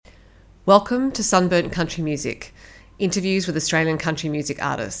Welcome to Sunburnt Country Music, interviews with Australian country music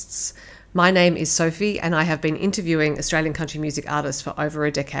artists. My name is Sophie and I have been interviewing Australian country music artists for over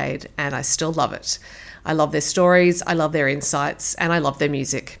a decade and I still love it. I love their stories, I love their insights, and I love their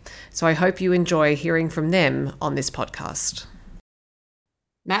music. So I hope you enjoy hearing from them on this podcast.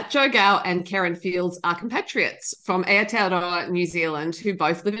 Joe Gow and Kerryn Fields are compatriots from Aotearoa, New Zealand, who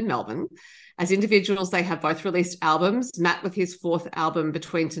both live in Melbourne. As individuals, they have both released albums. Matt with his fourth album,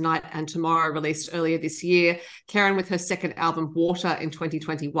 Between Tonight and Tomorrow, released earlier this year. Kerryn with her second album, Water, in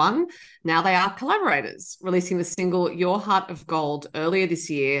 2021. Now they are collaborators, releasing the single Your Heart of Gold earlier this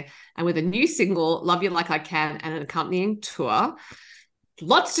year, and with a new single, Love You Like I Can, and an accompanying tour.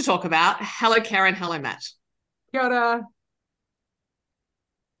 Lots to talk about. Hello, Kerryn. Hello, Matt. Kia ora.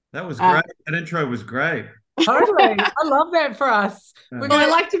 That was great. That intro was great. Totally. I love that for us. Well, I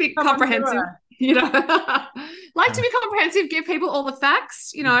like to be comprehensive, like to be comprehensive, give people all the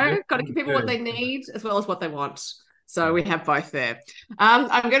facts, got to give people what they need as well as what they want. So we have both there.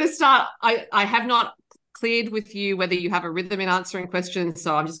 I'm going to start. I have not cleared with you whether you have a rhythm in answering questions.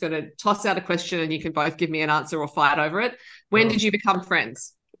 So I'm just going to toss out a question and you can both give me an answer or fight over it. When did you become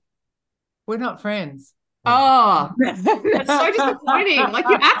friends? We're not friends. Oh, that's so disappointing. Like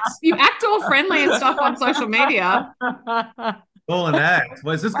you act all friendly and stuff on social media. All an act.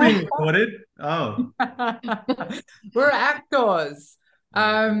 Was this being recorded? Oh. We're actors.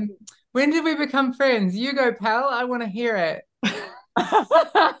 When did we become friends? You go, pal. I want to hear it.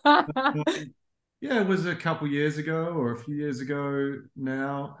 Yeah, it was a couple years ago or a few years ago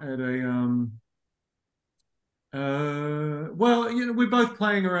now at a we're both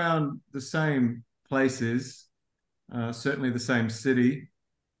playing around the same places, certainly the same city,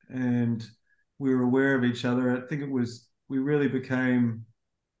 and we were aware of each other. I think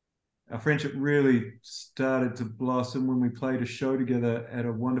our friendship really started to blossom when we played a show together at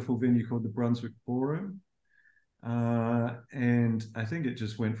a wonderful venue called the Brunswick Ballroom. And I think it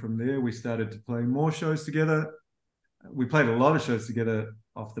just went from there. We started to play more shows together. We played a lot of shows together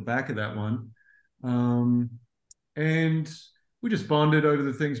off the back of that one. And we just bonded over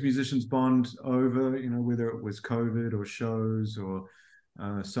the things musicians bond over, whether it was COVID or shows or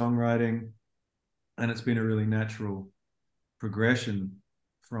songwriting. And it's been a really natural progression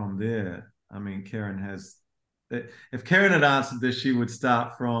from there. I mean, if Kerryn had answered this, she would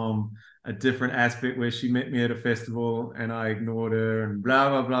start from a different aspect where she met me at a festival and I ignored her and blah,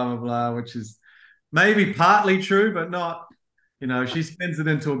 blah, blah, blah, blah, which is maybe partly true, but not, she spins it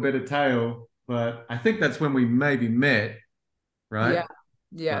into a better tale. But I think that's when we maybe met. Right?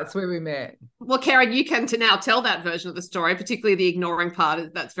 Yeah, that's where we met. Well, Kerryn, you can now tell that version of the story, particularly the ignoring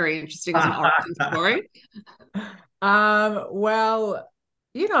part. That's very interesting as an origin story. Well,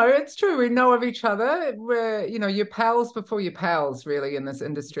 it's true. We know of each other. We're, you're pals before you're pals, really, in this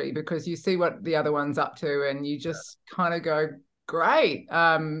industry, because you see what the other one's up to and you just kind of go, great.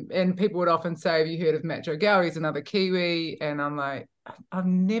 And people would often say, have you heard of Joe Gow? He's another Kiwi. And I'm like, I've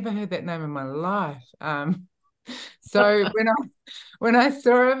never heard that name in my life. So when I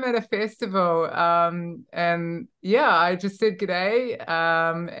saw him at a festival, and I just said g'day,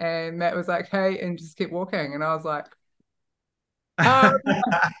 and Matt was like, hey, and just kept walking, and I was like, hello.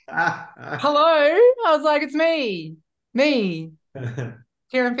 I was like, it's me,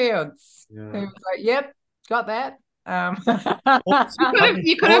 Kerryn Fields. Yeah. And he was like, yep, got that.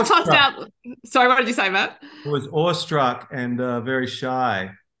 You could have tossed out. Sorry, what did you say, Matt? I was awestruck and very shy.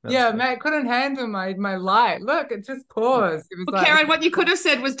 Matt couldn't handle my light. Look, it just paused. It was like, Kerryn, what you could have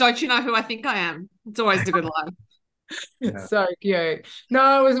said was, don't you know who I think I am? It's always a good line. Yeah. So cute.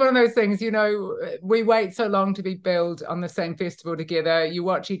 No, it was one of those things, we wait so long to be billed on the same festival together. You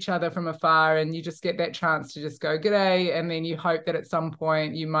watch each other from afar and you just get that chance to just go g'day, and then you hope that at some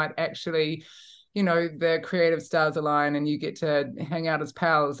point you might actually, the creative stars align and you get to hang out as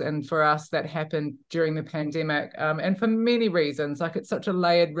pals. And for us, that happened during the pandemic, and for many reasons. Like, it's such a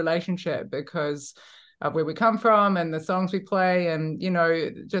layered relationship because of where we come from and the songs we play and,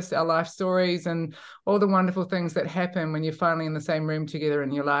 just our life stories and all the wonderful things that happen when you're finally in the same room together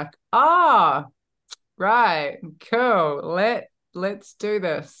and you're like, right, cool, let's do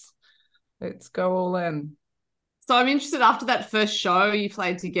this. Let's go all in. So I'm interested, after that first show you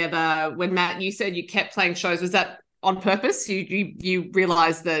played together, when Matt, you said you kept playing shows, was that on purpose? You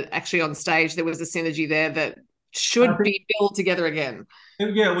realized that actually on stage there was a synergy there that should be built together again?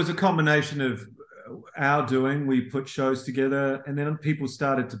 Yeah, it was a combination of our doing. We put shows together and then people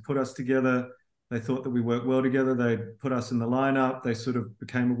started to put us together. They thought that we worked well together. They put us in the lineup. They sort of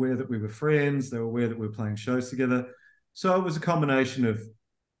became aware that we were friends. They were aware that we were playing shows together. So it was a combination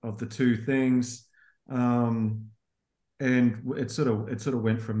of the two things. and it sort of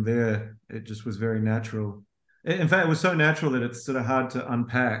went from there. It just was very natural. In fact, it was so natural that it's sort of hard to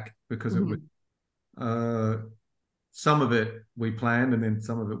unpack, because it was some of it we planned, and then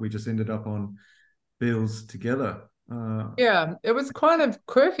some of it we just ended up on bills together. Yeah, it was kind of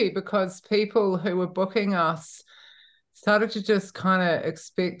quirky because people who were booking us started to just kind of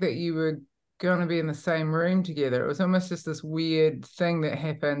expect that you were going to be in the same room together. It was almost just this weird thing that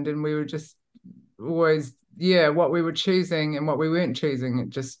happened, and we were just always, yeah, what we were choosing and what we weren't choosing, it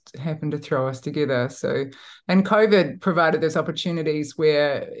just happened to throw us together. So, and COVID provided those opportunities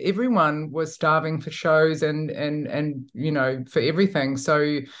where everyone was starving for shows and you know, for everything.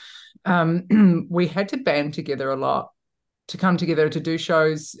 So we had to band together a lot to come together to do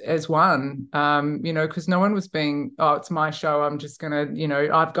shows as one, you know, because no one was being, oh, it's my show, I'm just gonna, you know,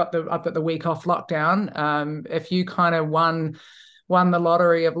 I've got the week off lockdown. If you kind of won the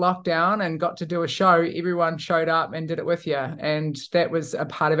lottery of lockdown and got to do a show, everyone showed up and did it with you. And that was a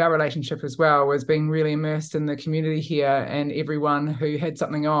part of our relationship as well, was being really immersed in the community here, and everyone who had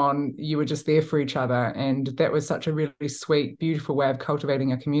something on, you were just there for each other. And that was such a really sweet, beautiful way of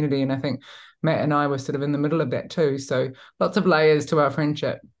cultivating a community. And I think Matt and I were sort of in the middle of that too. So lots of layers to our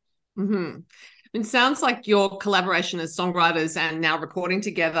friendship. Mm-hmm. It sounds like your collaboration as songwriters and now recording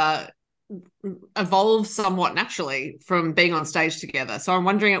together evolved somewhat naturally from being on stage together. So I'm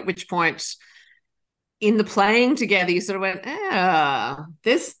wondering at which point in the playing together you sort of went,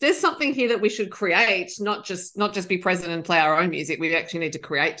 there's something here that we should create, not just be present and play our own music. We actually need to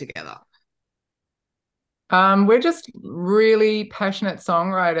create together. We're just really passionate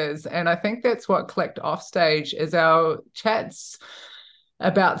songwriters, and I think that's what clicked off stage, is our chats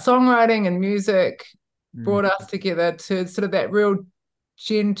about songwriting and music brought us together to sort of that real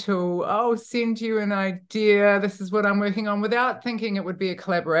gentle, I'll send you an idea, this is what I'm working on, without thinking it would be a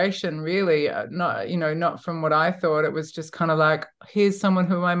collaboration, really. Not from what I thought. It was just kind of like, here's someone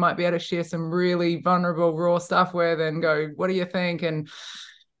who I might be able to share some really vulnerable, raw stuff with, and go, what do you think? And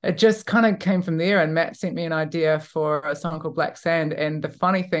it just kind of came from there. And Matt sent me an idea for a song called Black Sand. And the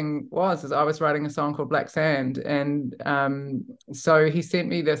funny thing is I was writing a song called Black Sand. And so he sent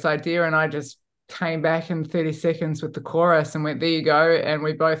me this idea, and I just came back in 30 seconds with the chorus and went, there you go. And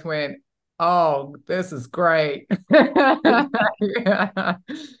we both went, oh, this is great. Yeah.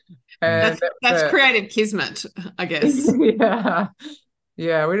 And that's creative kismet, I guess.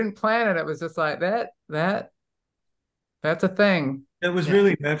 Yeah, we didn't plan it. It was just like that's a thing. It was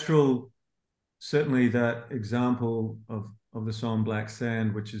really natural. Certainly that example of the song Black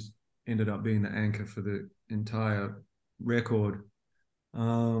Sand, which has ended up being the anchor for the entire record.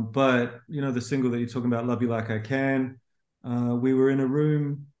 But the single that you're talking about, Love You Like I Can, we were in a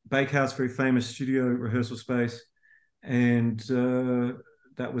room, Bakehouse, very famous studio rehearsal space, and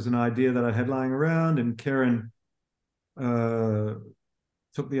that was an idea that I had lying around, and Kerryn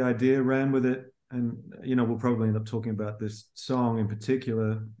took the idea, ran with it, and we'll probably end up talking about this song in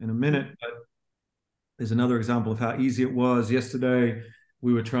particular in a minute, but there's another example of how easy it was. Yesterday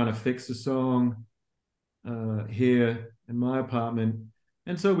we were trying to fix the song here in my apartment,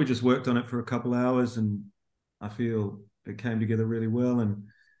 and so we just worked on it for a couple hours, and I feel it came together really well. And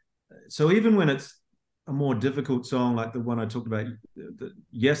so even when it's a more difficult song like the one I talked about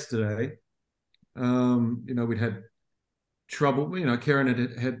yesterday, we'd had trouble.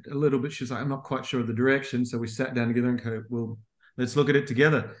 Kerryn had a little bit. She's like, I'm not quite sure of the direction. So we sat down together and go, well, let's look at it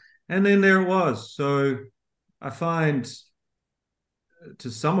together. And then there it was. So I find,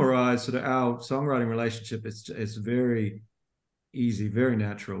 to summarize sort of our songwriting relationship, it's very easy, very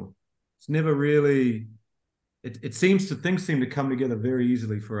natural. It's never really, things seem to come together very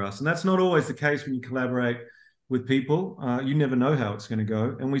easily for us. And that's not always the case when you collaborate with people. You never know how it's going to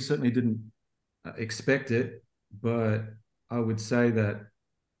go. And we certainly didn't expect it, but I would say that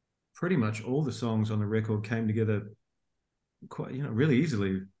pretty much all the songs on the record came together quite, really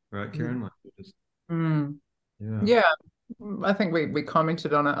easily, right, Kerryn? Yeah. I think we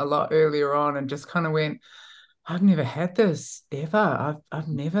commented on it a lot earlier on, and just kind of went, I've never had this ever. I've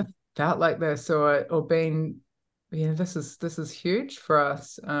never felt like this or been, this is huge for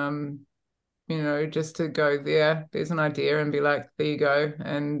us. Just to go there's an idea and be like, there you go.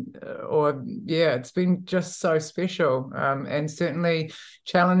 And it's been just so special, and certainly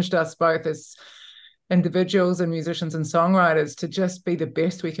challenged us both as individuals and musicians and songwriters to just be the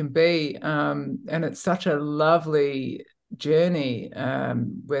best we can be. And it's such a lovely journey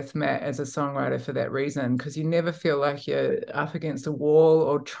with Matt as a songwriter for that reason, because you never feel like you're up against a wall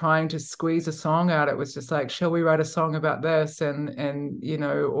or trying to squeeze a song out. It was just like, shall we write a song about this, and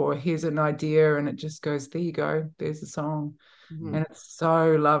or here's an idea, and it just goes, there you go, there's a song. And it's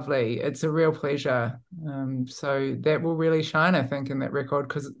so lovely. It's a real pleasure. So that will really shine, I think, in that record,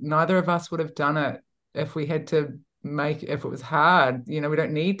 because neither of us would have done it if we had to if it was hard. We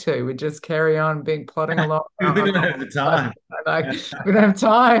don't need to. We just carry on plodding along. We don't have the time. Like, we don't have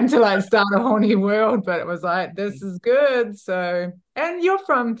time to like start a whole new world, but it was like, this is good. So, and you're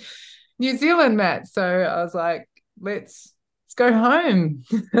from New Zealand, Matt. So I was like, let's go home.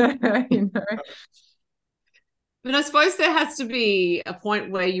 But I suppose there has to be a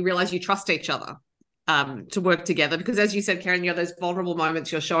point where you realize you trust each other to work together, because as you said, Kerryn, those vulnerable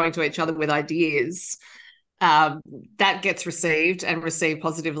moments you're showing to each other with ideas, that gets received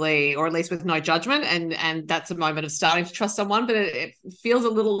positively, or at least with no judgment, and that's a moment of starting to trust someone. But it feels a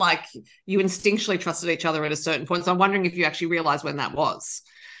little like you instinctually trusted each other at a certain point. So I'm wondering if you actually realized when that was,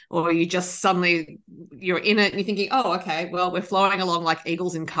 or you just suddenly you're in it and you're thinking, oh, okay, well, we're flowing along like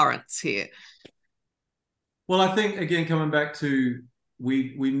eagles in currents here. Well, I think, again, coming back to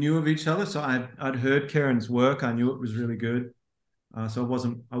we knew of each other, so I'd heard Kerryn's work. I knew it was really good, so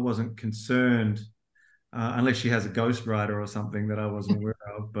I wasn't concerned, unless she has a ghostwriter or something that I wasn't aware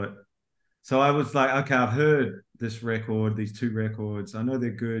of. But so I was like, okay, I've heard this record, these 2 records. I know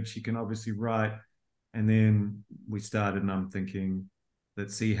they're good. She can obviously write. And then we started, and I'm thinking,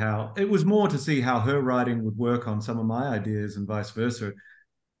 let's see how. It was more to see how her writing would work on some of my ideas and vice versa,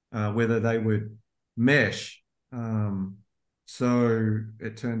 whether they would mesh. So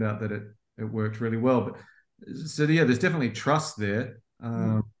it turned out that it worked really well. But so yeah, there's definitely trust there,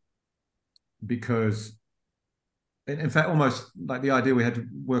 because in fact, almost like the idea we had to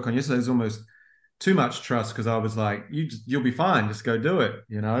work on yesterday is almost too much trust, because I was like, you'll be fine, just go do it,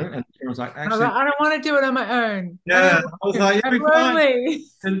 and I was like, actually, I don't want to do it on my own. Yeah, I was like, you'll be fine, lonely.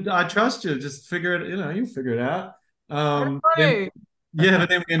 and I trust you, just figure it, you'll figure it out. Yeah, but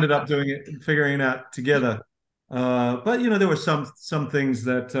then we ended up figuring it out together. But there were some things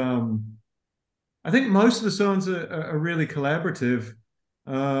that I think most of the songs are really collaborative,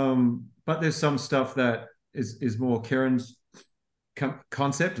 but there's some stuff that is more Kerryn's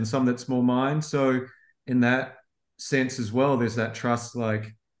concept, and some that's more mine. So in that sense as well, there's that trust.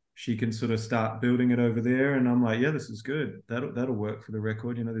 Like, she can sort of start building it over there, and I'm like, yeah, this is good. That'll work for the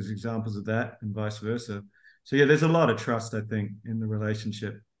record. There's examples of that, and vice versa. So yeah, there's a lot of trust, I think, in the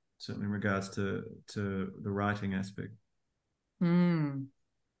relationship, certainly in regards to the writing aspect.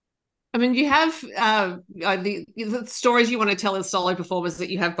 I mean, you have the stories you want to tell as solo performers that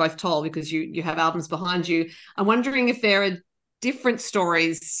you have both told, because you have albums behind you. I'm wondering if there are different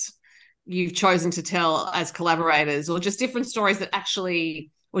stories you've chosen to tell as collaborators, or just different stories that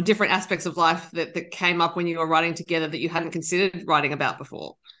actually, or different aspects of life that came up when you were writing together that you hadn't considered writing about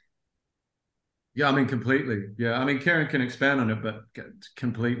before. Yeah, I mean, completely. Yeah, I mean, Kerryn can expand on it, but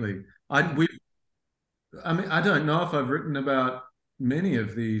completely. I don't know if I've written about many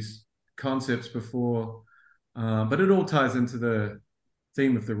of these concepts before, but it all ties into the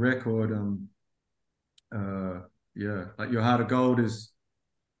theme of the record. Like Your Heart of Gold is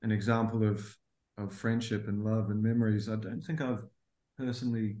an example of friendship and love and memories. I don't think I've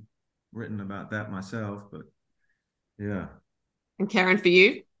personally written about that myself, but yeah. And Kerryn, for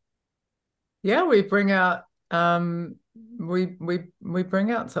you? Yeah, we bring out we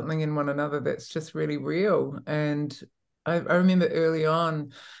bring out something in one another that's just really real. And I remember early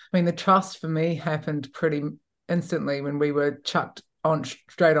on, I mean, the trust for me happened pretty instantly when we were chucked on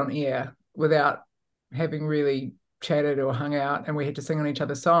straight on air without having really chatted or hung out, and we had to sing on each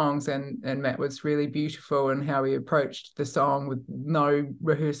other's songs, and Matt was really beautiful in how he approached the song with no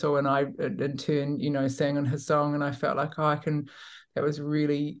rehearsal, and I in turn sang on his song, and I felt like that was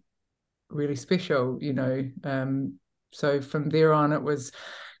really, really special. So from there on, it was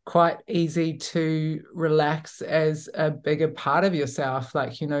quite easy to relax as a bigger part of yourself,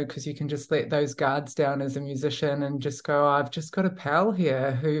 because you can just let those guards down as a musician and just go, I've just got a pal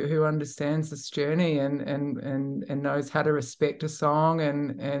here who understands this journey and knows how to respect a song,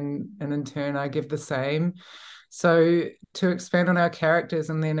 and in turn I give the same. So to expand on our characters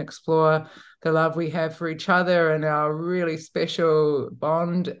and then explore the love we have for each other and our really special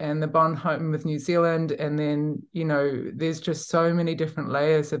bond and the bond home with New Zealand. And then, there's just so many different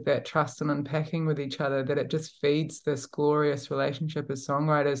layers of that trust and unpacking with each other that it just feeds this glorious relationship as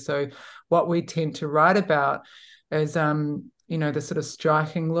songwriters. So what we tend to write about is, the sort of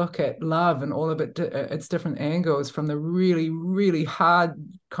striking look at love and all of its different angles, from the really, really hard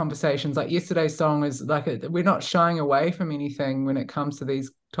conversations. Like yesterday's song is we're not shying away from anything when it comes to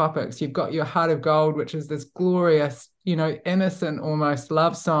these topics. You've got Your Heart of Gold, which is this glorious, innocent almost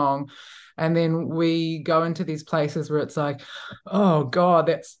love song. And then we go into these places where it's like, oh God,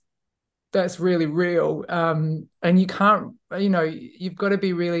 that's really real. And you can't, you've got to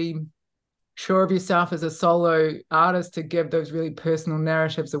be really sure of yourself as a solo artist to give those really personal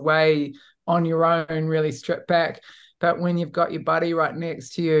narratives away on your own, really stripped back. But when you've got your buddy right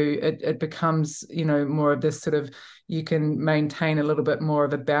next to you, it becomes, more of this sort of, you can maintain a little bit more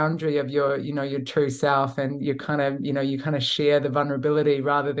of a boundary of your true self, and you kind of share the vulnerability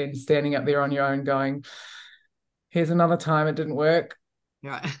rather than standing up there on your own going, here's another time it didn't work.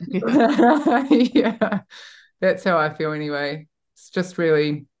 Right. Yeah, that's how I feel anyway. It's just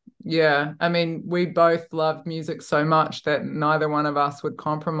really, yeah. I mean, we both love music so much that neither one of us would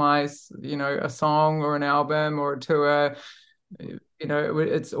compromise, a song or an album or a tour.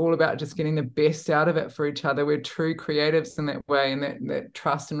 It's all about just getting the best out of it for each other. We're true creatives in that way, and that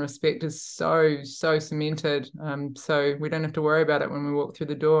trust and respect is so cemented. So we don't have to worry about it when we walk through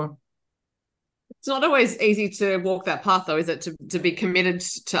the door. It's not always easy to walk that path, though, is it? To be committed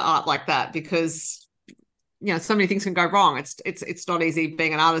to art like that, because so many things can go wrong. It's not easy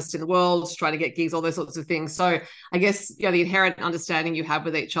being an artist in the world, trying to get gigs, all those sorts of things. So I guess the inherent understanding you have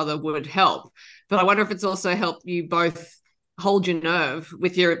with each other would help. But I wonder if it's also helped you both hold your nerve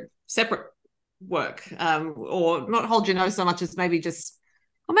with your separate work, or not hold your nerve so much as maybe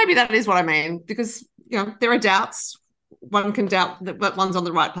that is what I mean, because there are doubts. One can doubt that one's on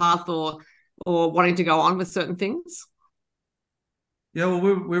the right path, or wanting to go on with certain things. Yeah, well,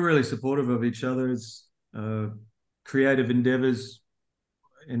 we're really supportive of each other's creative endeavors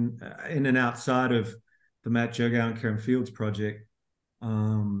in and outside of the Joe Gow Kerryn Fields project,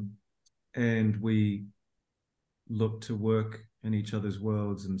 and we look to work in each other's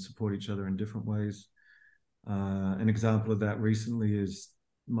worlds and support each other in different ways. An example of that recently is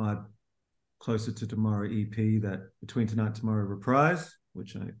my Closer to Tomorrow EP, that Between Tonight and Tomorrow reprise,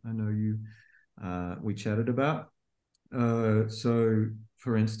 which I know we chatted about. So,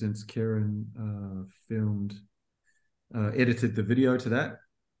 for instance, Kerryn edited the video to that.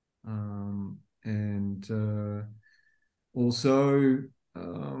 And also,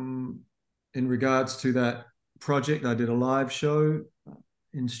 in regards to that project, I did a live show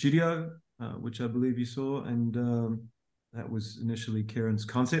in studio, which I believe you saw, and that was initially Kerryn's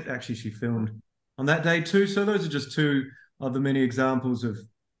concept. Actually, she filmed on that day too. So those are just two of the many examples of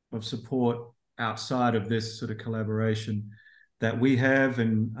support outside of this sort of collaboration that we have.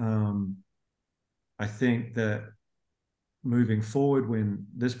 And I think that moving forward, when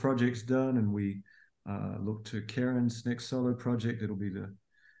this project's done and we look to Kerryn's next solo project, it'll be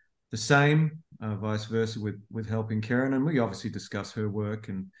the same, vice versa with helping Kerryn. And we obviously discuss her work,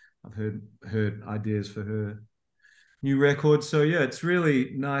 and I've heard ideas for her new record. So yeah, it's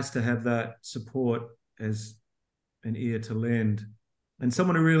really nice to have that support as an ear to lend and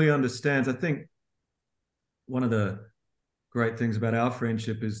someone who really understands. I think one of the great things about our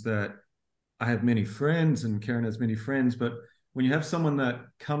friendship is that I have many friends and Kerryn has many friends, but when you have someone that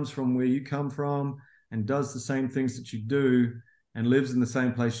comes from where you come from and does the same things that you do and lives in the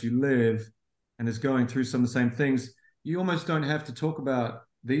same place you live and is going through some of the same things, you almost don't have to talk about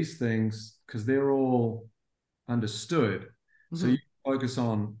these things because they're all understood. Mm-hmm. So you focus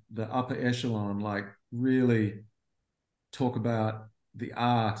on the upper echelon, like really talk about the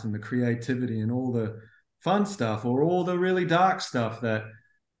art and the creativity and all the fun stuff, or all the really dark stuff that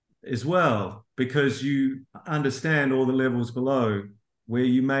as well, because you understand all the levels below where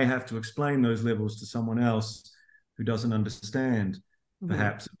you may have to explain those levels to someone else who doesn't understand,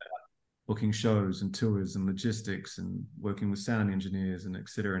 perhaps about booking shows and tours and logistics and working with sound engineers and et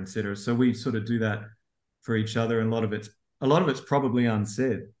cetera, et cetera. So we sort of do that for each other, and a lot of it's probably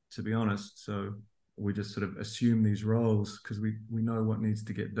unsaid, to be honest. So we just sort of assume these roles because we know what needs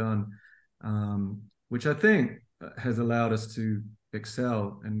to get done, which I think has allowed us to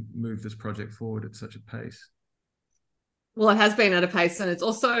excel and move this project forward at such a pace. Well, it has been at a pace, and it's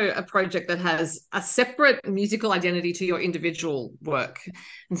also a project that has a separate musical identity to your individual work.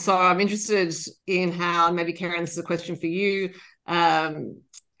 And so I'm interested in how, and maybe Kerryn, this is a question for you,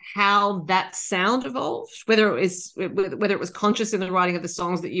 how that sound evolved, whether it was conscious in the writing of the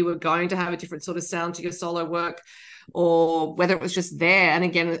songs that you were going to have a different sort of sound to your solo work, or whether it was just there. And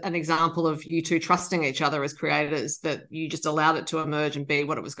again, an example of you two trusting each other as creators, that you just allowed it to emerge and be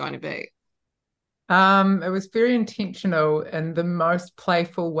what it was going to be. It was very intentional in the most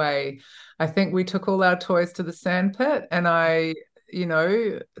playful way. I think we took all our toys to the sandpit, and I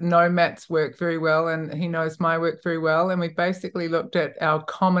know Matt's work very well, and he knows my work very well. And we basically looked at our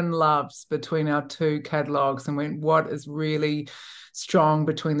common loves between our two catalogues and went, what is really strong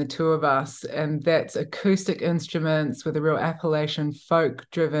between the two of us, and that's acoustic instruments with a real Appalachian folk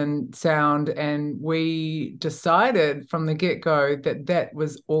driven sound. And we decided from the get-go that that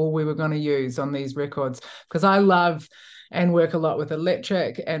was all we were going to use on these records, because I love and work a lot with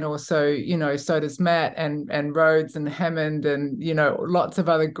electric, and also, you know, so does Matt and Rhodes and Hammond, and, you know, lots of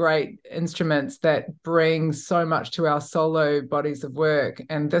other great instruments that bring so much to our solo bodies of work.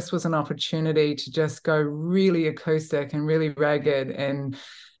 And this was an opportunity to just go really acoustic and really ragged, and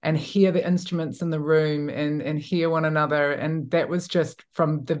hear the instruments in the room, and hear one another. And that was just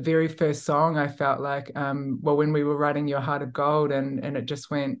from the very first song. I felt like, well, when we were writing Your Heart of Gold, and it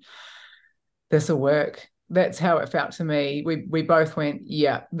just went, this will work. That's how it felt to me. We both went,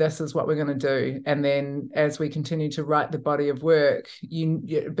 yeah, this is what we're going to do. And then as we continued to write the body of work,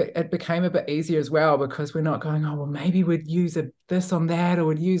 it became a bit easier as well, because we're not going, oh, well, maybe we'd use this on that, or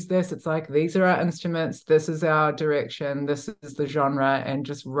we'd use this. It's like, these are our instruments, this is our direction, this is the genre, and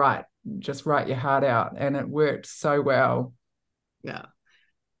just write your heart out. And it worked so well. Yeah.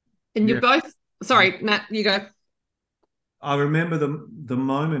 And you're both, sorry, Matt, you go. I remember the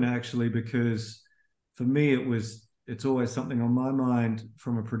moment, actually, because for me, it's always something on my mind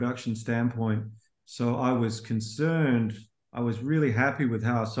from a production standpoint. So I was concerned. I was really happy with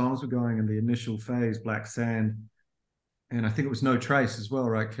how our songs were going in the initial phase, Black Sand. And I think it was No Trace as well,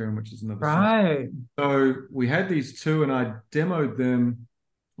 right, Kerryn, which is another song. So we had these two, and I demoed them.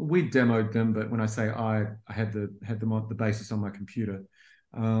 We demoed them, but when I say I had them on the basis on my computer.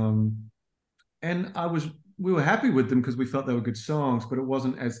 And we were happy with them because we felt they were good songs, but it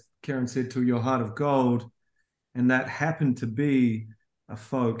wasn't, as Kerryn said, to Your Heart of Gold. And that happened to be a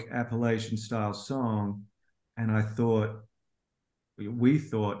folk Appalachian style song. And we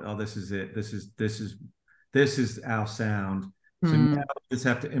thought, oh, this is it. This is our sound. So now we just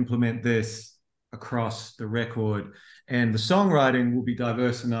have to implement this across the record. And the songwriting will be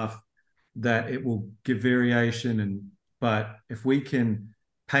diverse enough that it will give variation. But if we can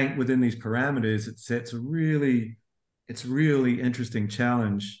paint within these parameters, it sets it's really interesting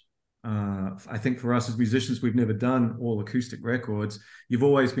challenge. I think for us as musicians, we've never done all acoustic records. You've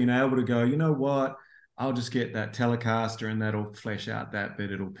always been able to go, you know what, I'll just get that Telecaster and that'll flesh out that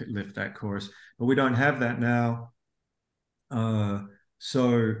bit, it'll lift that chorus. But we don't have that now.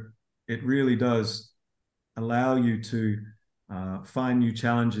 So it really does allow you to find new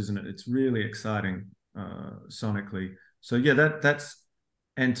challenges, and it's really exciting sonically. So yeah, that's,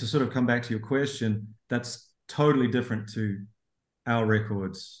 and to sort of come back to your question, that's totally different to our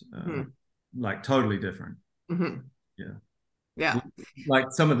records, like totally different. Yeah. Like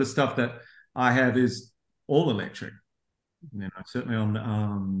some of the stuff that I have is all electric. You know, certainly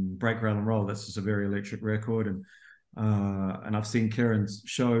on Break, Rattle and Roll, that's just a very electric record. And I've seen Kerryn's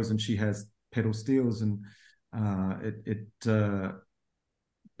shows, and she has pedal steels, and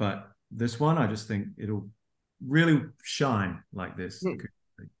but this one, I just think it'll really shine like this.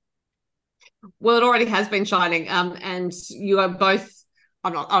 Well, it already has been shining. And you are both,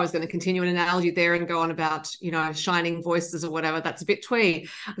 I was going to continue an analogy there and go on about, you know, shining voices or whatever. That's a bit twee.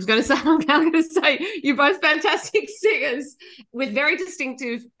 I was going to say you're both fantastic singers with very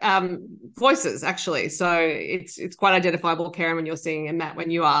distinctive voices, actually. So it's quite identifiable, Kerryn, when you're singing, and Matt,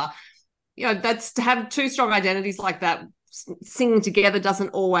 when you are. You know, that's, to have two strong identities like that, singing together doesn't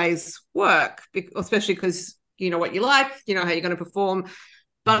always work, especially because you know what you like, you know how you're going to perform.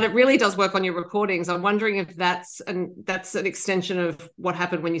 But it really does work on your recordings. I'm wondering if that's an extension of what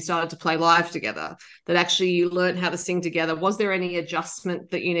happened when you started to play live together, that actually you learned how to sing together. Was there any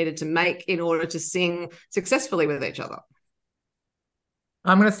adjustment that you needed to make in order to sing successfully with each other?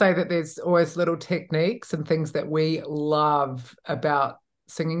 I'm going to say that there's always little techniques and things that we love about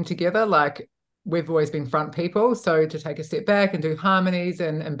singing together. Like, we've always been front people, so to take a step back and do harmonies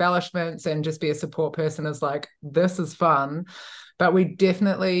and embellishments and just be a support person is like, this is fun. But we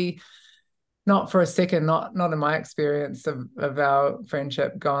definitely, not for a second, not in my experience of our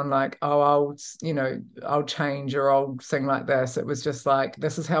friendship, gone like, oh, I'll change or I'll sing like this. It was just like,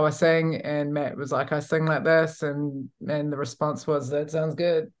 this is how I sing. And Matt was like, I sing like this. And the response was, that sounds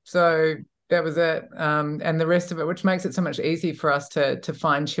good. So that was it. And the rest of it, which makes it so much easier for us to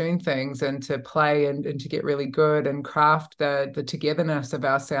fine tune things and to play and to get really good and craft the togetherness of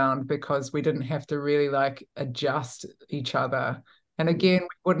our sound, because we didn't have to really like adjust each other. And again, we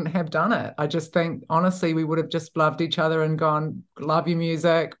wouldn't have done it. I just think, honestly, we would have just loved each other and gone, love your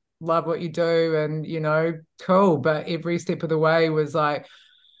music, love what you do, and, you know, cool. But every step of the way was like,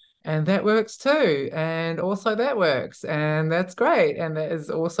 and that works too, and also that works, and that's great, and that is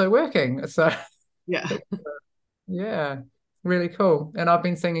also working. So yeah. really cool. And I've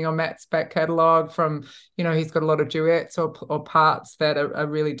been singing on Matt's back catalogue from, he's got a lot of duets or parts that are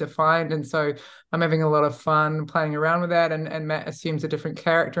really defined. And so I'm having a lot of fun playing around with that. And Matt assumes a different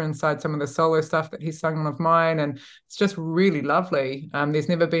character inside some of the solo stuff that he's sung on of mine. And it's just really lovely. There's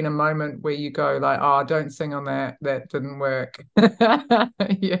never been a moment where you go like, oh, don't sing on that. That didn't work.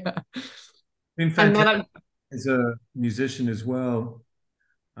 Yeah. Been fantastic as a musician as well.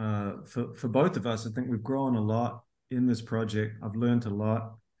 For both of us, I think we've grown a lot in this project. I've learned a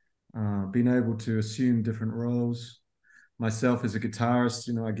lot, been able to assume different roles. Myself as a guitarist,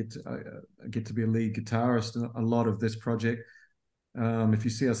 I get to be a lead guitarist in a lot of this project. If you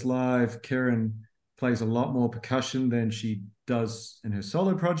see us live, Kerryn plays a lot more percussion than she does in her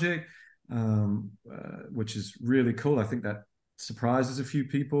solo project, which is really cool. I think that surprises a few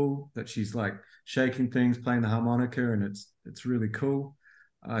people that she's like shaking things, playing the harmonica, and it's really cool.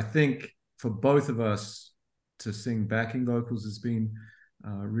 I think for both of us to sing backing vocals has been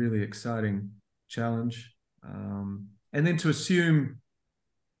a really exciting challenge. And then to assume,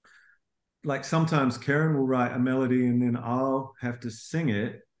 like sometimes Kerryn will write a melody and then I'll have to sing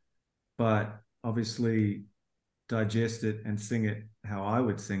it, but obviously digest it and sing it how I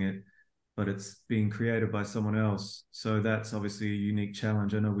would sing it, but it's being created by someone else. So that's obviously a unique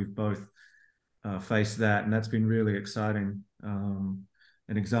challenge. I know we've both faced that, and that's been really exciting.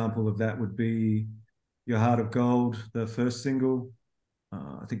 An example of that would be Your Heart of Gold, the first single.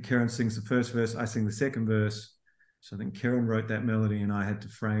 I think Kerryn sings the first verse, I sing the second verse. So I think Kerryn wrote that melody and I had to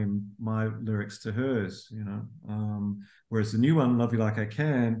frame my lyrics to hers, whereas the new one, Love You Like I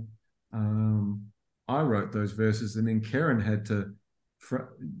Can, I wrote those verses and then Kerryn had to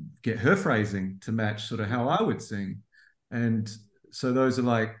get her phrasing to match sort of how I would sing. And so those are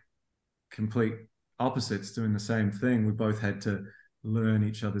like complete opposites doing the same thing. We both had to learn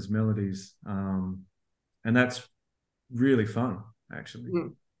each other's melodies. And that's really fun, actually.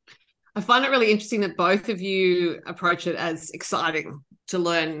 I find it really interesting that both of you approach it as exciting to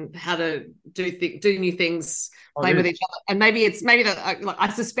learn how to do new things, play with each other. And maybe that I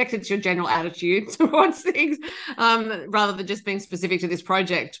suspect it's your general attitude towards things, rather than just being specific to this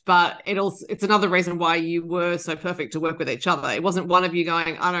project. But it's another reason why you were so perfect to work with each other. It wasn't one of you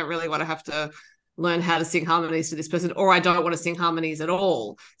going, I don't really want to have to learn how to sing harmonies to this person, or I don't want to sing harmonies at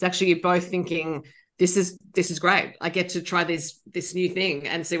all. It's actually you both thinking, this is great. I get to try this new thing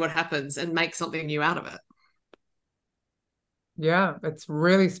and see what happens and make something new out of it. Yeah, it's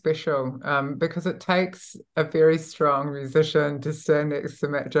really special because it takes a very strong musician to stand next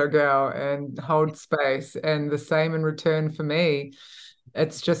to Joe Gow and hold space. And the same in return for me.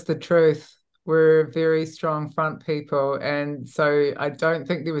 It's just the truth. We're very strong front people. And so I don't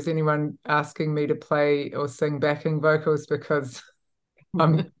think there was anyone asking me to play or sing backing vocals because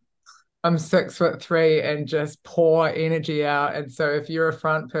I'm 6'3" and just pour energy out. And so if you're a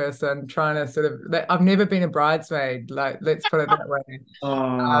front person trying to I've never been a bridesmaid, like, let's put it that way.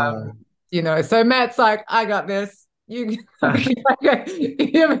 So Matt's like, I got this. You'll be fine.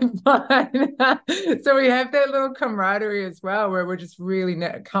 So we have that little camaraderie as well, where we're just really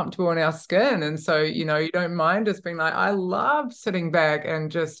comfortable in our skin. And so, you don't mind us being like, I love sitting back and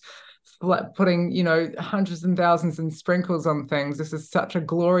just putting hundreds and thousands and sprinkles on things. This is such a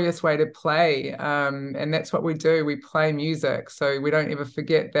glorious way to play, and that's what we do. We play music, so we don't ever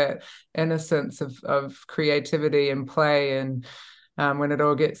forget that innocence of creativity and play. And when it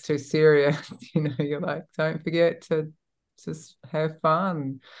all gets too serious, you're like, don't forget to just have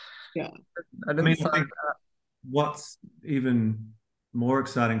fun. I think what's even more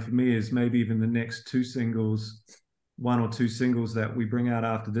exciting for me is maybe even the next one or two singles that we bring out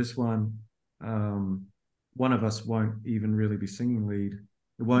after this one. One of us won't even really be singing lead.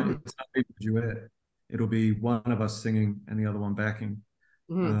 It's not a duet. It'll be one of us singing and the other one backing.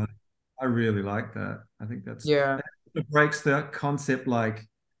 I really like that. I think it breaks that concept, like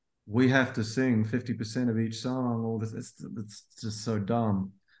we have to sing 50% of each song. All this, it's just so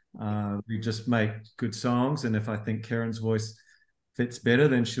dumb. We just make good songs, and if I think Kerryn's voice fits better,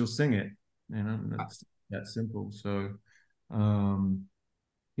 then she'll sing it. That's that simple. So,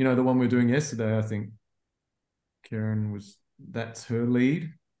 the one we're doing yesterday, I think that's her lead.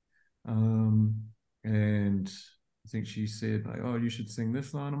 And I think she said, like, oh, you should sing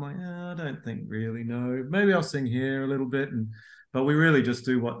this line. I'm like, I don't think really, no. Maybe I'll sing here a little bit. But we really just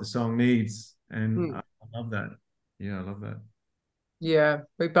do what the song needs. And I love that. Yeah, I love that. Yeah,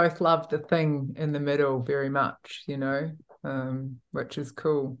 we both love the thing in the middle very much, which is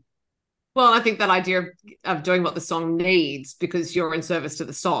cool. Well, I think that idea of doing what the song needs because you're in service to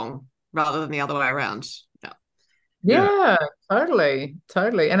the song rather than the other way around. Yeah. Yeah. Yeah,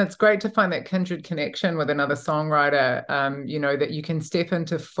 totally. And it's great to find that kindred connection with another songwriter, that you can step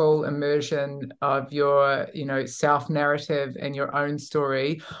into full immersion of your, self-narrative and your own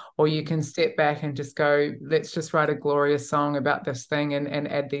story, or you can step back and just go, let's just write a glorious song about this thing and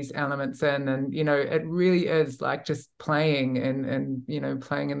add these elements in. And, it really is like just playing and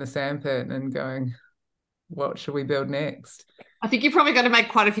playing in the sandpit and going, what should we build next? I think you're probably going to make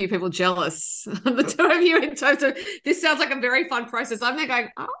quite a few people jealous, the two of you, in terms of this sounds like a very fun process. I'm there going,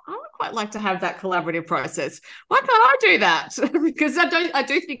 oh, I would quite like to have that collaborative process. Why can't I do that? Because I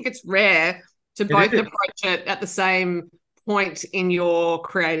do think it's rare to both approach it at the same point in your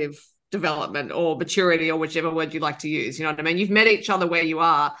creative development or maturity or whichever word you like to use. You know what I mean? You've met each other where you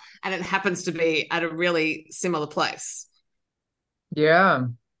are, and it happens to be at a really similar place. Yeah.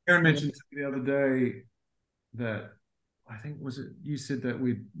 Kerryn mentioned the other day that I think was it you said that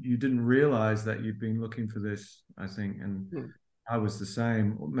you didn't realize that you'd been looking for this, I think, and I was the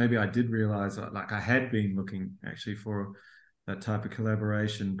same. Maybe I did realize like I had been looking actually for that type of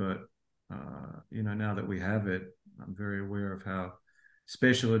collaboration, but now that we have it, I'm very aware of how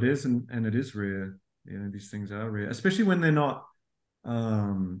special it is, and it is rare. These things are rare, especially when they're not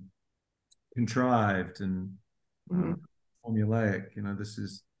contrived and formulaic. This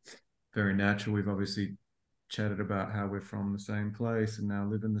is very natural. We've obviously chatted about how we're from the same place and now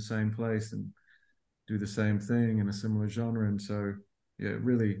live in the same place and do the same thing in a similar genre, and so it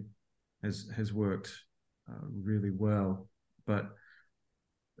really has worked really well. But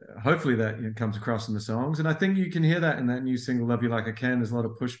hopefully that comes across in the songs, and I think you can hear that in that new single "Love You Like I Can." There's a lot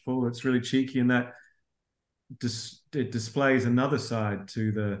of push pull. It's really cheeky, and that it displays another side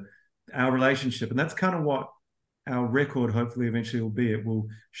to our relationship, and that's kind of what our record hopefully eventually will be. It will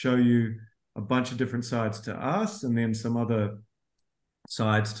show you a bunch of different sides to us, and then some other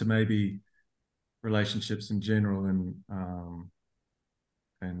sides to maybe relationships in general,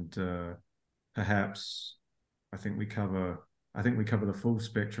 and perhaps I think we cover the full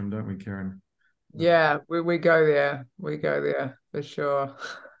spectrum, don't we, Kerryn? Yeah, we go there. We go there for sure.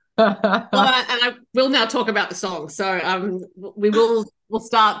 Well, and I will now talk about the song. So we'll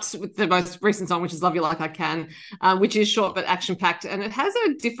start with the most recent song, which is "Love You Like I Can," which is short but action packed, and it has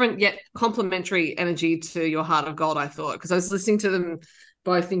a different yet complementary energy to "Your Heart of Gold." I thought, because I was listening to them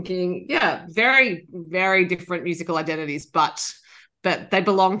both, thinking, yeah, very very different musical identities, but they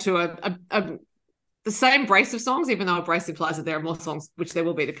belong to the same brace of songs, even though a brace implies that there are more songs, which there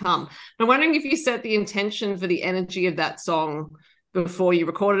will be to come. I'm wondering if you set the intention for the energy of that song before you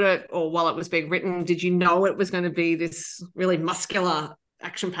recorded it or while it was being written. Did you know it was going to be this really muscular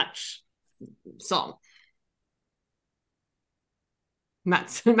action-packed song?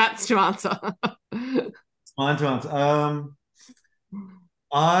 Matt's to answer. It's mine to answer.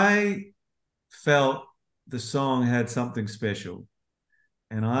 I felt the song had something special,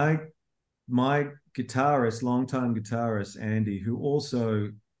 and my longtime guitarist Andy, who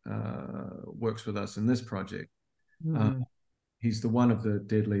also works with us in this project, he's the one of the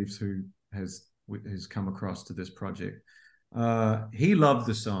Dead Leaves who has come across to this project. He loved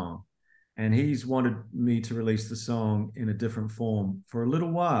the song, and he's wanted me to release the song in a different form for a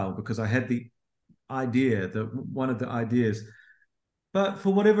little while, because I had one of the ideas, but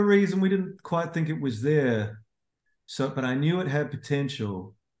for whatever reason we didn't quite think it was there. But I knew it had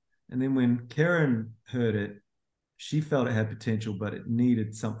potential, and then when Kerryn heard it, she felt it had potential, but it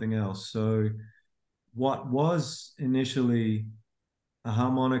needed something else. So what was initially a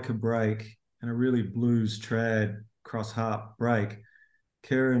harmonica break and a really blues trad cross harp break,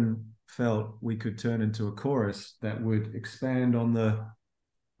 Kerryn felt we could turn into a chorus that would expand on the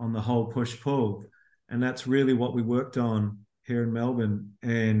whole push pull, and that's really what we worked on here in Melbourne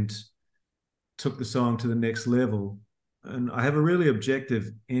and took the song to the next level. And I have a really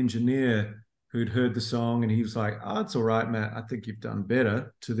objective engineer who'd heard the song, and he was like, "Oh, it's all right, Matt. I think you've done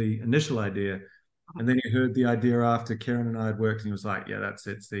better," to the initial idea. And then he heard the idea after Kerryn and I had worked, and he was like, "Yeah, that's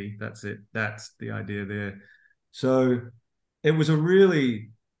it. See, that's it. That's the idea there." So it was a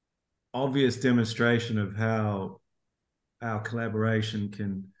really obvious demonstration of how our collaboration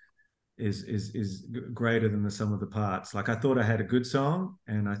is greater than the sum of the parts. Like, I thought I had a good song,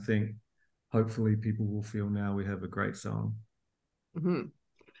 and I think hopefully people will feel now we have a great song.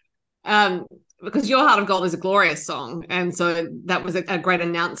 Because "Your Heart of Gold" is a glorious song, and so that was a great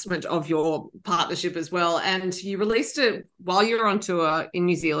announcement of your partnership as well. And you released it while you were on tour in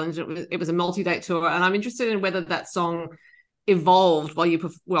New Zealand. It was a multi-date tour, and I'm interested in whether that song evolved while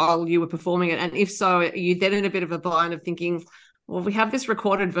you were performing it, and if so, are you then in a bit of a bind of thinking, well, we have this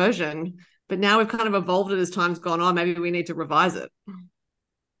recorded version, but now we've kind of evolved it as time's gone on, maybe we need to revise it?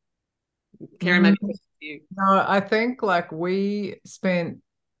 Kerryn, maybe you? No, I think like we spent,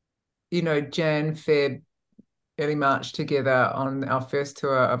 Jan, Feb, early March together on our first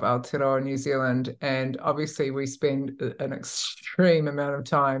tour of Aotearoa, New Zealand. And obviously we spend an extreme amount of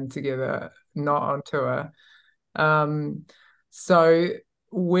time together, not on tour. So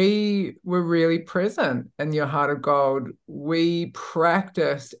we were really present in Your Heart of Gold. We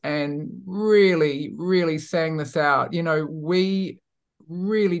practiced and really, really sang this out. We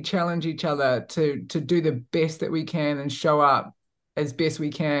really challenge each other to do the best that we can and show up as best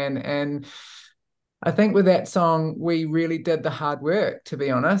we can. And I think with that song, we really did the hard work, to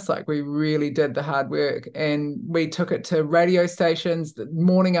be honest. Like, we really did the hard work. And we took it to radio stations the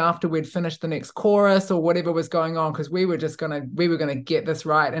morning after we'd finished the next chorus or whatever was going on, because we were gonna get this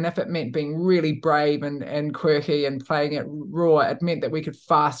right. And if it meant being really brave and quirky and playing it raw, it meant that we could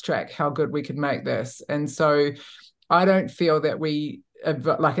fast track how good we could make this. And so I don't feel that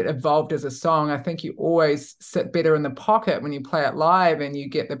it evolved as a song. I think you always sit better in the pocket when you play it live, and you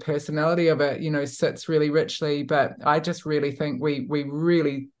get the personality of it, sits really richly. But I just really think we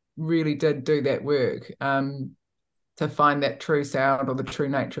really, really did do that work to find that true sound or the true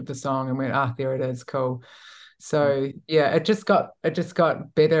nature of the song, and went, there it is, cool. So yeah, it just got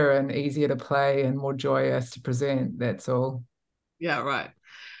better and easier to play and more joyous to present. That's all. Yeah, right.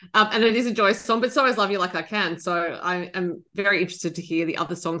 And it is a joyous song, but so is Love You Like I Can. So I am very interested to hear the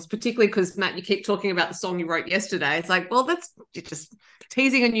other songs, particularly because, Matt, you keep talking about the song you wrote yesterday. It's like, well, that's just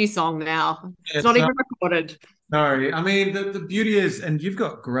teasing a new song now. It's not even recorded. Sorry. I mean, the beauty is, and you've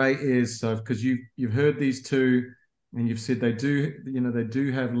got great ears, so because you've heard these two and you've said they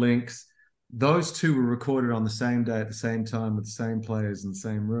do have links. Those two were recorded on the same day at the same time with the same players in the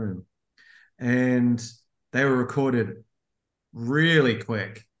same room. And they were recorded really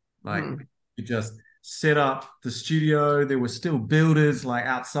quick. Like, you just set up the studio. There were still builders like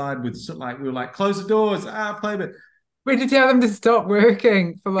outside with we were like, close the doors, play it. We had to tell them to stop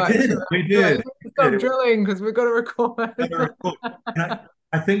working for like we did. Stop drilling because we've got to record.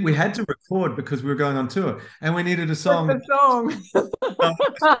 I think we had to record because we were going on tour and we needed a song. What's the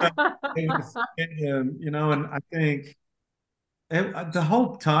song? And I think the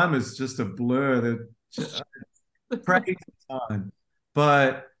whole time is just a blur. Crazy time.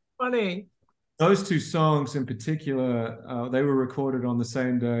 But funny. Those two songs in particular, they were recorded on the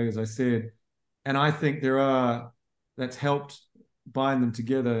same day, as I said. And I think that's helped bind them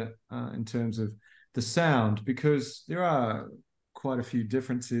together in terms of the sound, because there are quite a few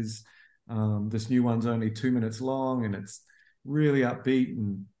differences. This new one's only 2 minutes long, and it's really upbeat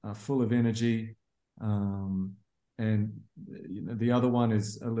and full of energy. And the other one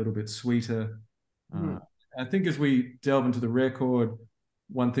is a little bit sweeter. I think as we delve into the record,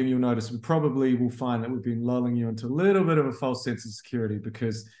 one thing you'll notice, we probably will find that we've been lulling you into a little bit of a false sense of security,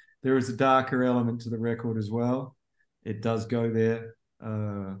 because there is a darker element to the record as well. It does go there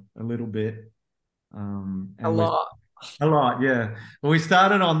a little bit. A lot. A lot, yeah. When we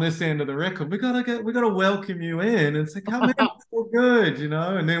started on this end of the record, we gotta welcome you in and say, come in, it's all good,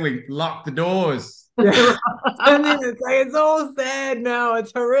 and then we lock the doors. Yeah. And then it's all sad now.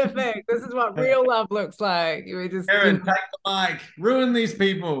 It's horrific. This is what real love looks like. We just Kerryn, take the mic, ruin these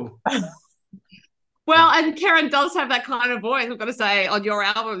people. Well, and Kerryn does have that kind of voice. I've got to say, on your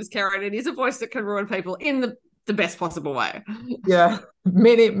albums, Kerryn, it is a voice that can ruin people in the best possible way. Yeah,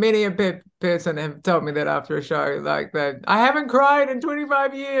 many a person have told me that after a show, like that I haven't cried in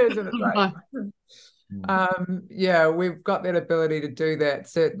 25 years, and it's like, yeah, we've got that ability to do that.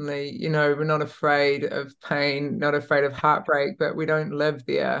 Certainly, we're not afraid of pain, not afraid of heartbreak, but we don't live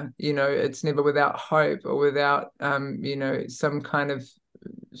there. It's never without hope or without some kind of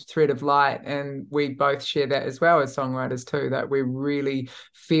thread of light, and we both share that as well as songwriters too, that we really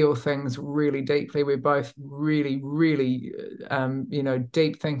feel things really deeply. We're both really, really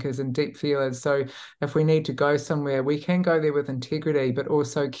deep thinkers and deep feelers, so if we need to go somewhere, we can go there with integrity, but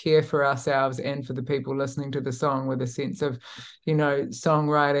also care for ourselves and for the people listening to the song, with a sense of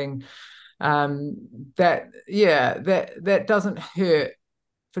songwriting that doesn't hurt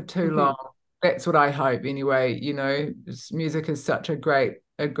for too long. That's what I hope anyway. Music is such a great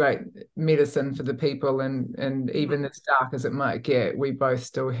medicine for the people, and even as dark as it might get, we both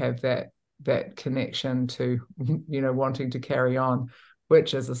still have that connection to wanting to carry on,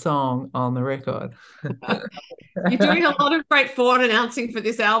 which is a song on the record. You're doing a lot of great forward announcing for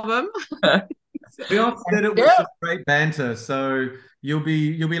this album. We all said it was some great banter, so you'll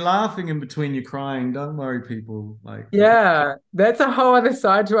be laughing in between you crying. Don't worry, people. That's a whole other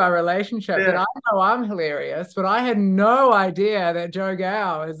side to our relationship. That I know I'm hilarious, but I had no idea that Joe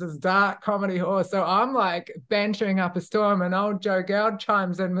Gow is this dark comedy horse. So I'm like bantering up a storm, and old Joe Gow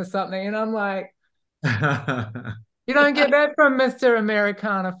chimes in with something, and I'm like, You don't get that from Mr.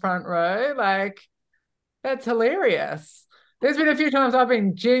 Americana front row. Like, that's hilarious. There's been a few times I've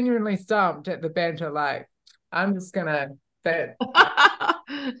been genuinely stumped at the banter. Like, I'm just gonna play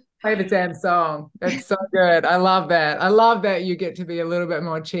the damn song. That's so good. I love that. I love that you get to be a little bit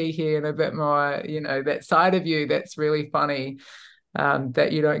more cheeky and a bit more, that side of you that's really funny,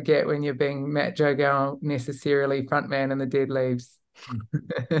 that you don't get when you're being Matt Joe Gow necessarily frontman in the Dead Leaves.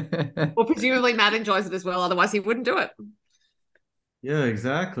 Well, presumably Matt enjoys it as well, otherwise he wouldn't do it. Yeah,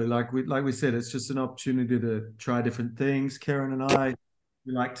 exactly. Like we said, it's just an opportunity to try different things. Kerryn and I,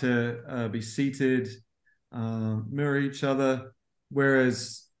 we like to be seated, mirror each other.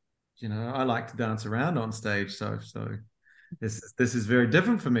 Whereas, I like to dance around on stage. So this is very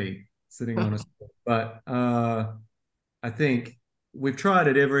different for me sitting on a stage. But I think we've tried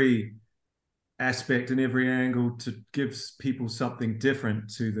at every aspect and every angle to give people something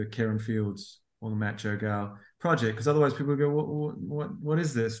different to the Kerryn Fields or the Matt Joe Gow project, because otherwise people go, what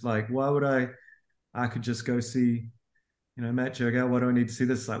is this? Like, why would I could just go see, Matt Joe Gow. Why do I need to see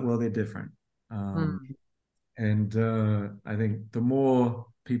this? Like, well, they're different. And I think the more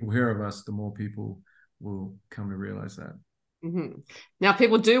people hear of us, the more people will come to realize that. Mm-hmm. Now,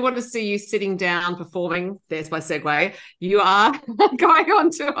 people do want to see you sitting down performing. There's my segue. You are going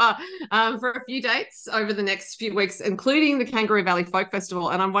on tour for a few dates over the next few weeks, including the Kangaroo Valley Folk Festival.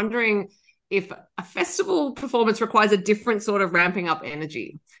 And I'm wondering if a festival performance requires a different sort of ramping up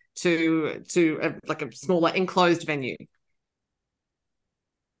energy to like a smaller enclosed venue.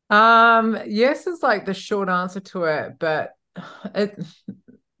 Yes is like the short answer to it, but it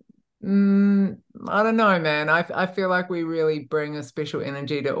I don't know, man. I feel like we really bring a special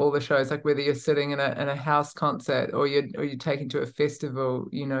energy to all the shows. Like whether you're sitting in a house concert or you're taking to a festival,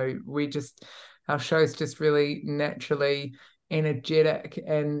 our shows just really naturally energetic,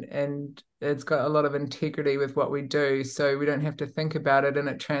 and it's got a lot of integrity with what we do. So we don't have to think about it, and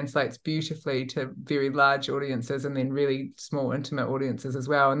it translates beautifully to very large audiences and then really small, intimate audiences as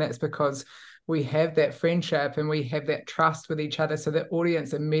well. And that's because we have that friendship and we have that trust with each other, so the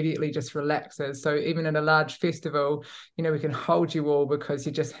audience immediately just relaxes. So even at a large festival, we can hold you all because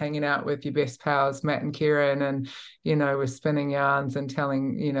you're just hanging out with your best pals, Matt and Kerryn, and we're spinning yarns and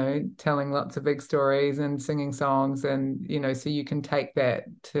telling lots of big stories and singing songs, and so you can take that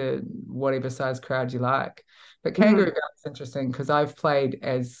to whatever size crowd you like. But Kangaroo Valley is interesting because I've played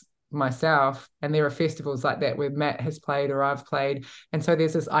as myself, and there are festivals like that where Matt has played or I've played, and so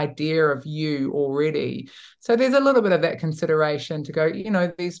there's this idea of you already. So there's a little bit of that consideration to go,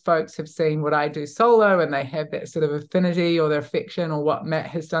 these folks have seen what I do solo and they have that sort of affinity or their affection or what Matt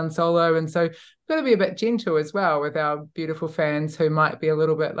has done solo, and so we've got to be a bit gentle as well with our beautiful fans who might be a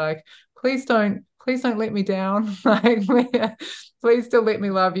little bit like, please don't let me down. Like, please still let me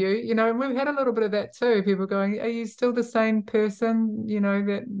love you. And we've had a little bit of that too. People going, are you still the same person,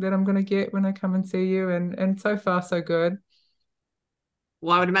 that I'm going to get when I come and see you? And so far, so good.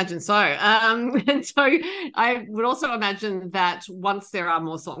 Well, I would imagine so. And so I would also imagine that once there are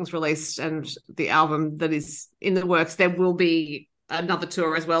more songs released and the album that is in the works, there will be another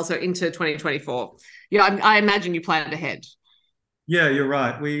tour as well. So into 2024. Yeah, I imagine you planned ahead. Yeah, you're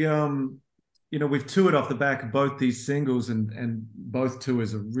right. We've toured off the back of both these singles, and both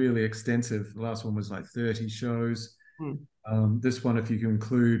tours are really extensive. The last one was like 30 shows. This one, if you can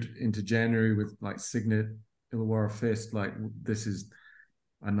include into January with like Signet, Illawarra Fest, like this is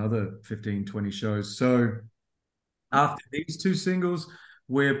another 15, 20 shows. So after these two singles,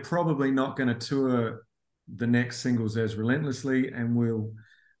 we're probably not going to tour the next singles as relentlessly, and we'll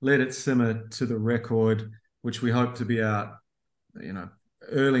let it simmer to the record, which we hope to be out,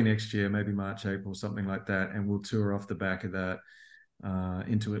 early next year, maybe March, April, something like that, and we'll tour off the back of that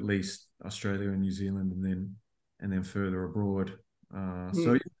into at least Australia and New Zealand, and then further abroad.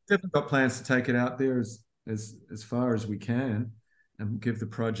 So we've definitely got plans to take it out there as far as we can and give the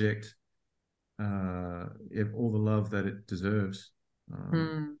project all the love that it deserves.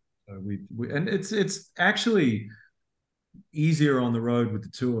 So and it's actually easier on the road with the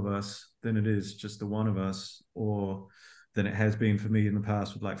two of us than it is just the one of us, or than it has been for me in the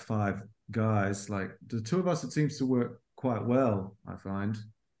past with like 5 guys. Like the two of us, it seems to work quite well, I find.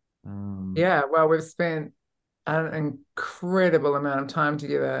 Yeah, well, we've spent an incredible amount of time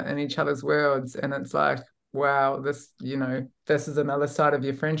together in each other's worlds, and it's like, wow, this is another side of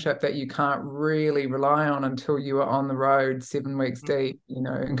your friendship that you can't really rely on until you are on the road 7 weeks deep,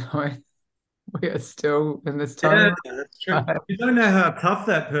 and going, we are still in this time. Yeah, that's true. You don't know how tough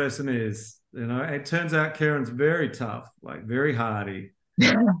that person is. It turns out Kerryn's very tough, like very hardy.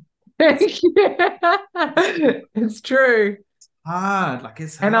 Yeah. It's true. Hard, like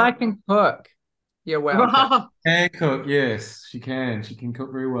it's hard. And I can cook. You're welcome. Can cook, yes, she can. She can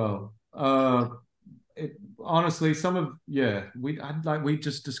cook very well. Honestly, we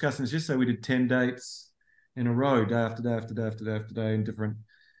just discussed this yesterday. We did 10 dates in a row, day after day after day after day after day in different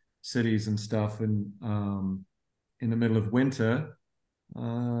cities and stuff. And in the middle of winter,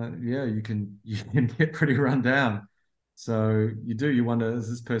 you can get pretty run down. So you wonder, is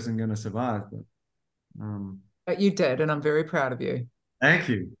this person going to survive? But you did, and I'm very proud of you. Thank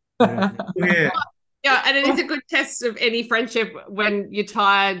you. Yeah. Yeah, and it is a good test of any friendship when you're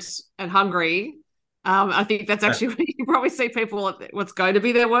tired and hungry. I think that's actually when you probably see people at what's going to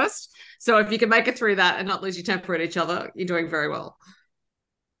be their worst. So if you can make it through that and not lose your temper at each other, you're doing very well.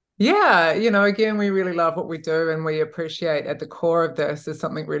 Yeah, again, we really love what we do, and we appreciate at the core of this is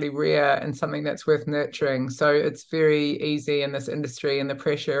something really rare and something that's worth nurturing. So it's very easy in this industry, and the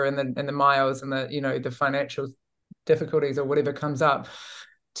pressure and the miles and the financial difficulties or whatever comes up,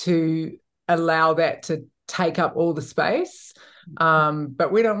 to allow that to take up all the space.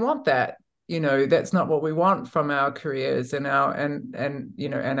 But we don't want that. That's not what we want from our careers and our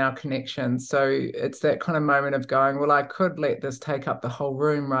connections. So it's that kind of moment of going, well, I could let this take up the whole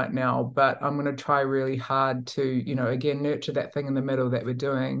room right now, but I'm going to try really hard to, again, nurture that thing in the middle that we're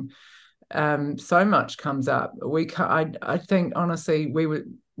doing. So much comes up. I think honestly, we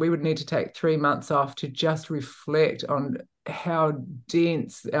would need to take 3 months off to just reflect on how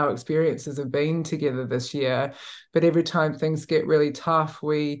dense our experiences have been together this year. But every time things get really tough,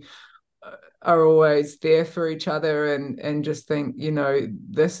 we are always there for each other and just think,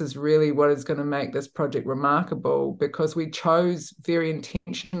 this is really what is going to make this project remarkable, because we chose very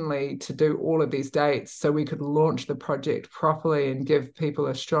intentionally to do all of these dates so we could launch the project properly and give people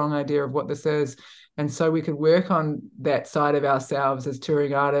a strong idea of what this is. And so we could work on that side of ourselves as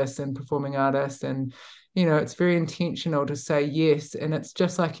touring artists and performing artists. And it's very intentional to say yes. And it's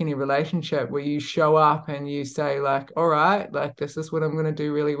just like any relationship where you show up and you say, like, all right, like, this is what I'm going to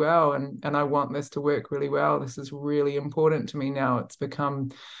do really well. And I want this to work really well. This is really important to me now. It's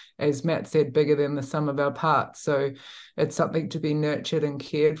become, as Matt said, bigger than the sum of our parts. So it's something to be nurtured and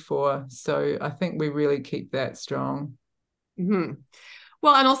cared for. So I think we really keep that strong. Mm-hmm.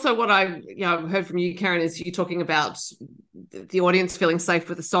 Well, and also what I've heard from you, Kerryn, is you talking about the audience feeling safe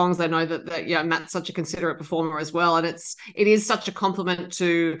with the songs. I know that Matt's such a considerate performer as well, and it is such a compliment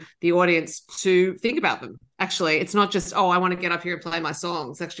to the audience to think about them. Actually, it's not just, I want to get up here and play my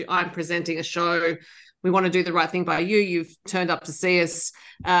songs. Actually, I'm presenting a show. We want to do the right thing by you. You've turned up to see us,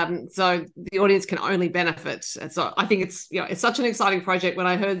 so the audience can only benefit. And so I think it's such an exciting project. When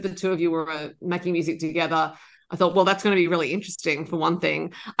I heard the two of you were making music together, I thought, well, that's going to be really interesting for one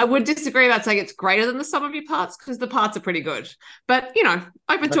thing. I would disagree about saying it's greater than the sum of your parts, because the parts are pretty good. But,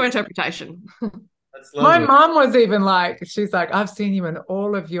 open to interpretation. My mom was even like, she's like, I've seen you in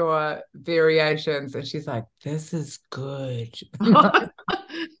all of your variations. And she's like, this is good.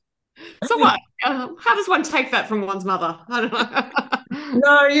 So what? How does one take that from one's mother? I don't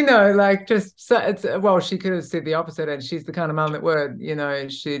No, know. like, just so she could have said the opposite, and she's the kind of mom that would,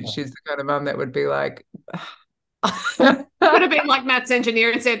 she's the kind of mom that would be like, could have been like Matt's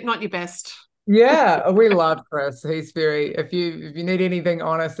engineer and said, not your best. Yeah, we love Chris. He's very, if you need anything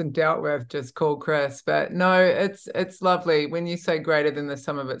honest and dealt with, just call Chris. But no, it's lovely. When you say greater than the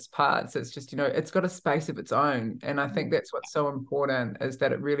sum of its parts, it's just, it's got a space of its own. And I think that's what's so important, is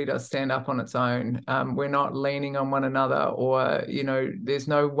that it really does stand up on its own. We're not leaning on one another, or, there's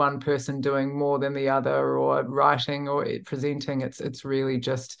no one person doing more than the other, or writing or presenting. It's really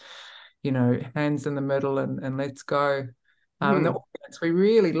just, hands in the middle and let's go. And the audience, we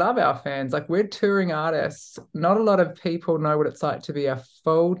really love our fans. Like, we're touring artists. Not a lot of people know what it's like to be a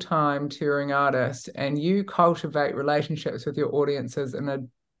full-time touring artist, and you cultivate relationships with your audiences in a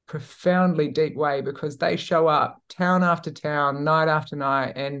profoundly deep way, because they show up town after town, night after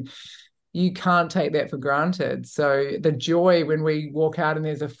night, and you can't take that for granted. So the joy when we walk out and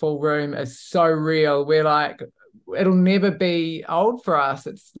there's a full room is so real. We're like, it'll never be old for us.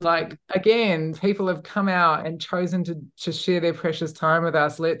 It's like, again, people have come out and chosen to share their precious time with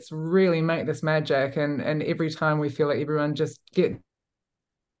us. Let's really make this magic. And every time we feel like everyone just gets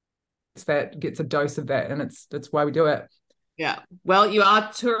a dose of that, and that's why we do it. Yeah. Well, you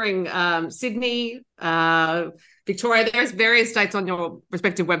are touring Sydney, Victoria. There's various dates on your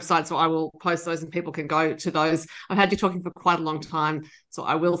respective websites, so I will post those and people can go to those. I've had you talking for quite a long time, so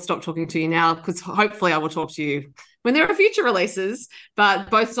I will stop talking to you now, because hopefully I will talk to you when there are future releases. But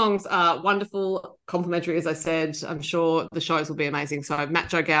both songs are wonderful, complimentary, as I said. I'm sure the shows will be amazing. So Matt,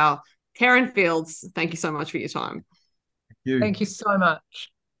 Joe Gow, Kerryn Fields, thank you so much for your time. Thank you so much.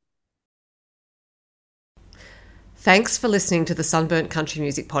 Thanks for listening to the Sunburnt Country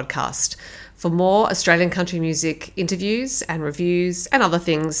Music Podcast. For more Australian country music interviews and reviews and other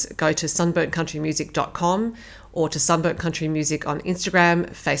things, go to sunburntcountrymusic.com or to Sunburnt Country Music on Instagram,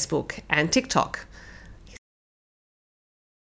 Facebook, and TikTok.